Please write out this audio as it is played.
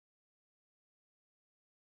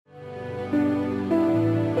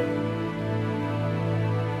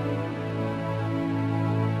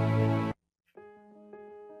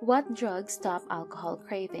What drugs stop alcohol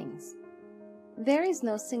cravings? There is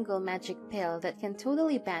no single magic pill that can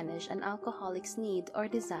totally banish an alcoholic's need or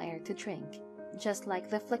desire to drink. Just like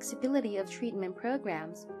the flexibility of treatment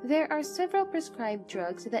programs, there are several prescribed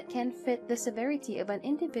drugs that can fit the severity of an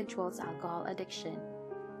individual's alcohol addiction.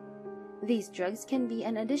 These drugs can be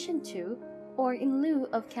an addition to or in lieu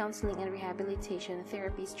of counseling and rehabilitation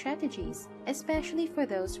therapy strategies, especially for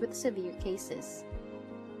those with severe cases.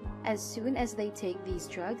 As soon as they take these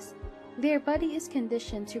drugs, their body is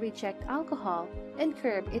conditioned to reject alcohol and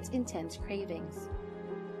curb its intense cravings.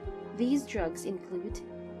 These drugs include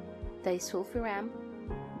Disulfiram,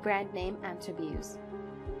 brand name Antabuse.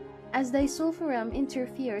 As disulfiram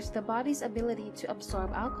interferes the body's ability to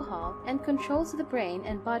absorb alcohol and controls the brain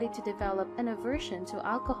and body to develop an aversion to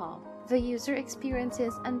alcohol, the user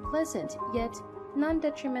experiences unpleasant yet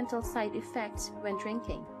non-detrimental side effects when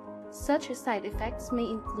drinking. Such side effects may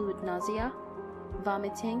include nausea,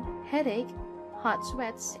 vomiting, headache, hot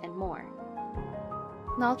sweats, and more.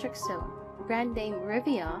 Naltrexone, brand name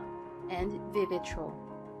Revia, and Vivitrol.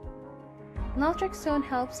 Naltrexone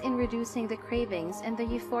helps in reducing the cravings and the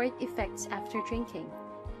euphoric effects after drinking.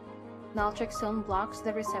 Naltrexone blocks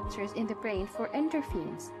the receptors in the brain for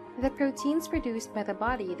endorphins, the proteins produced by the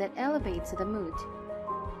body that elevates the mood.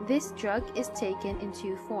 This drug is taken in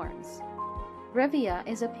two forms. Revia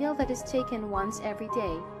is a pill that is taken once every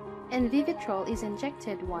day, and Vivitrol is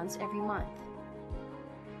injected once every month.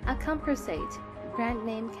 Acamprosate, brand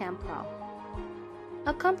name Camprol.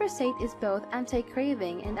 Acamprosate is both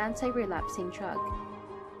anti-craving and anti-relapsing drug.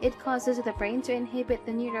 It causes the brain to inhibit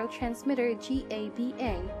the neurotransmitter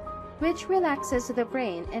GABA, which relaxes the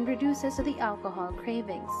brain and reduces the alcohol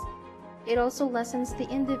cravings. It also lessens the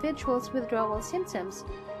individual's withdrawal symptoms,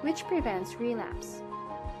 which prevents relapse.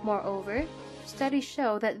 Moreover, studies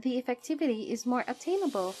show that the effectivity is more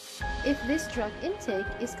attainable if this drug intake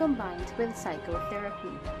is combined with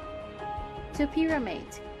psychotherapy.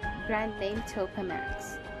 Topiramate, brand name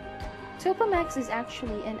Topamax. Topamax is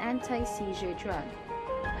actually an anti-seizure drug.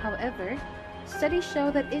 However, studies show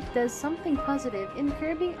that it does something positive in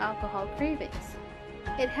curbing alcohol cravings.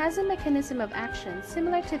 It has a mechanism of action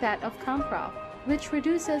similar to that of Camprol, which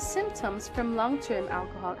reduces symptoms from long-term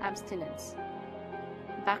alcohol abstinence.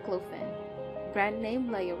 Baclofen, brand name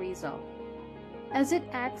Lioresal. As it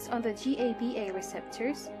acts on the GABA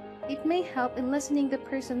receptors, it may help in lessening the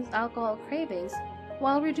person's alcohol cravings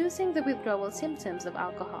while reducing the withdrawal symptoms of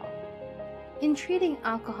alcohol. In treating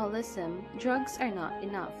alcoholism, drugs are not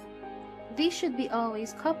enough. These should be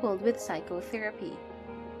always coupled with psychotherapy.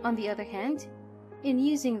 On the other hand, in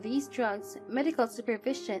using these drugs, medical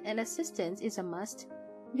supervision and assistance is a must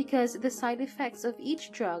because the side effects of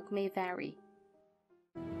each drug may vary.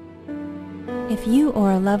 If you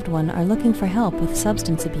or a loved one are looking for help with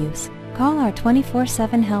substance abuse, call our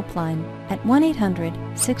 24/7 helpline at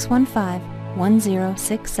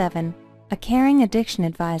 1-800-615-1067. A caring addiction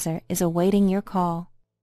advisor is awaiting your call.